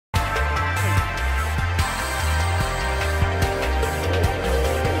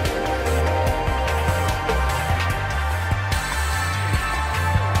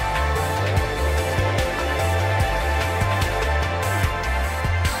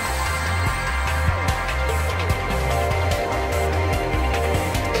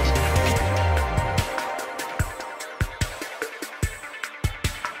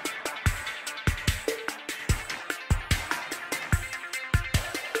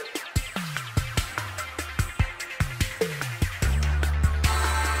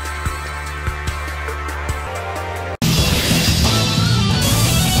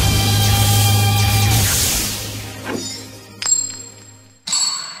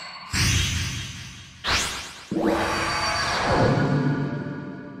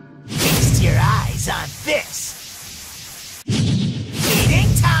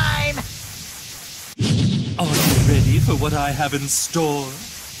what I have in store.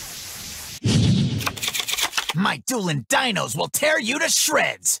 My dueling dinos will tear you to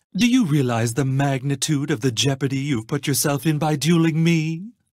shreds! Do you realize the magnitude of the jeopardy you've put yourself in by dueling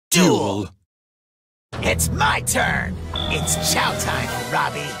me? Duel! It's my turn! It's chow time,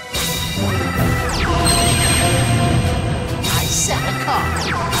 Robbie! I set a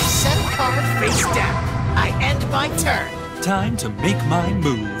card face down. I end my turn. Time to make my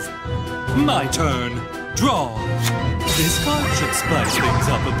move. My turn. Draw. This card should spice things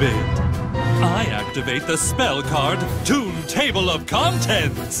up a bit. I activate the spell card, Toon Table of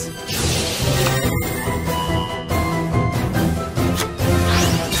Contents.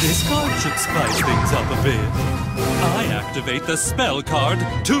 This card should spice things up a bit. I activate the spell card,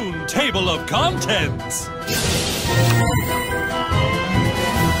 Toon Table of Contents.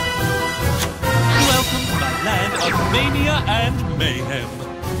 Welcome to my land of mania and mayhem.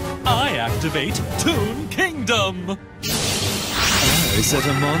 I activate Toon Kingdom. I set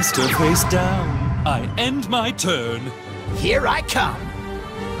a monster face down. I end my turn. Here I come.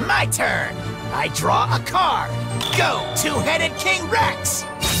 My turn. I draw a card. Go, two-headed King Rex.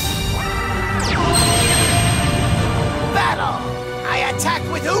 Battle. I attack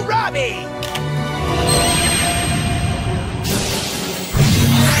with Urabi.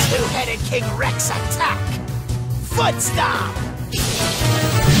 Two-headed King Rex attack. Foot stomp.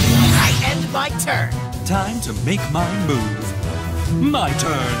 I end my turn. Time to make my move. My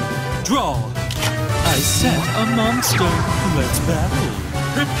turn. Draw. I set a monster. Let's battle.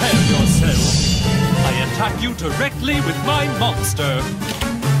 Prepare yourself. I attack you directly with my monster.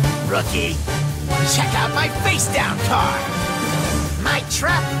 Rookie, check out my face down card. My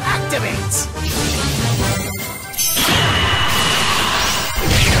trap activates.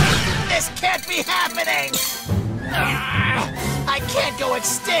 This can't be happening. I can't go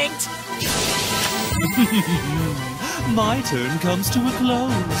extinct. My turn comes to a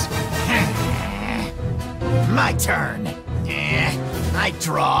close. My turn. I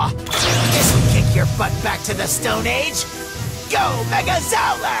draw. This will kick your butt back to the Stone Age. Go,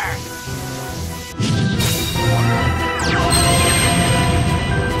 Megazowler!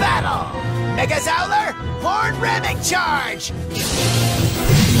 Battle! Megazowler, horn ramming charge!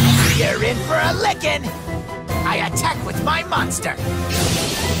 You're in for a licking! I attack with my monster.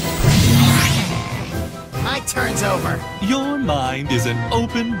 My turn's over. Your mind is an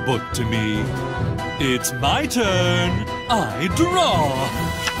open book to me. It's my turn. I draw.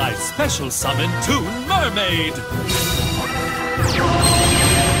 I special summon Toon Mermaid.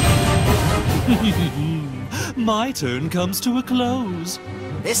 My turn comes to a close.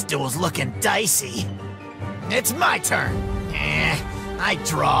 This duel's looking dicey. It's my turn. I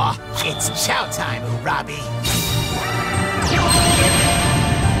draw. It's chow time, Urabi.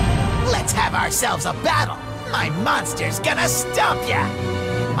 Let's have ourselves a battle. My monster's gonna stomp ya.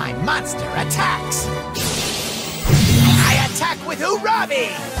 My monster attacks. I attack with Urabi.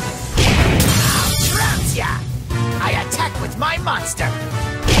 I'll trounce ya. I attack with my monster.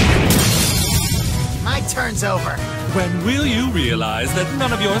 My turn's over. When will you realize that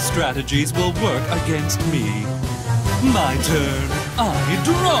none of your strategies will work against me? My turn. I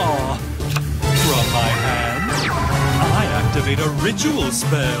draw. From my hand, I activate a ritual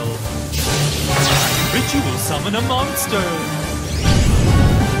spell. I ritual summon a monster.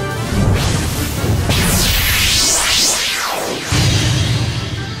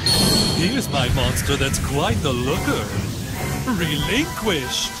 Here's my monster that's quite the looker.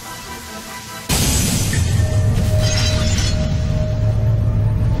 Relinquished.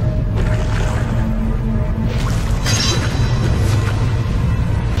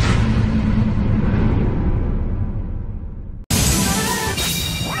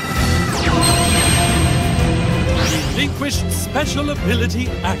 Relinquished special ability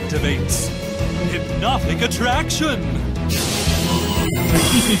activates. Hypnotic attraction.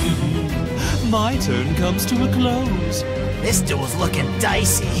 My turn comes to a close. This duel's looking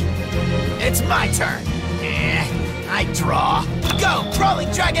dicey. It's my turn. I draw. Go,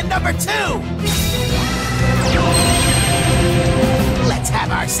 Crawling Dragon number 2! Let's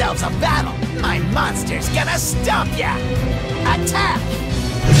have ourselves a battle. My monster's gonna stomp ya. Attack!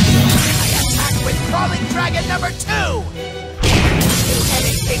 I attack with Crawling Dragon number 2!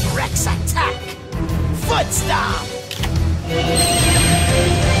 Two-headed King Rex attack! Foot stomp!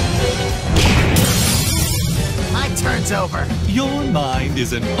 My turn's over. Your mind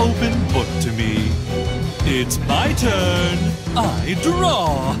is an open book to me. It's my turn. I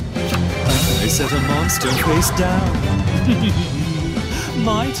draw. I set a monster face down.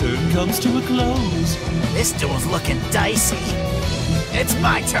 My turn comes to a close. This duel's looking dicey. It's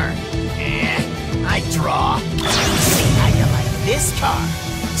my turn. I draw. See how you like this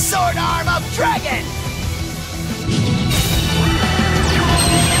card. Sword Arm of Dragon!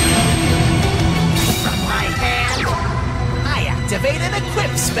 From my hand, I activate an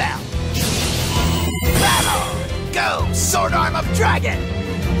equip spell. Battle! Go, Sword Arm of Dragon!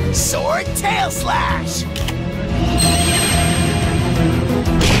 Sword Tail Slash!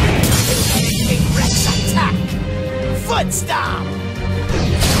 Big Rex attack! Foot Stomp!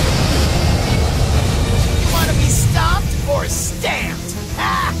 You wanna be stomped or stamped?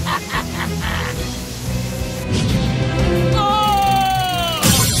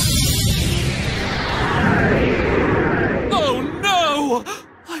 Oh no!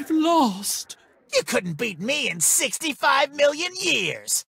 I've lost! You couldn't beat me in 65 million years!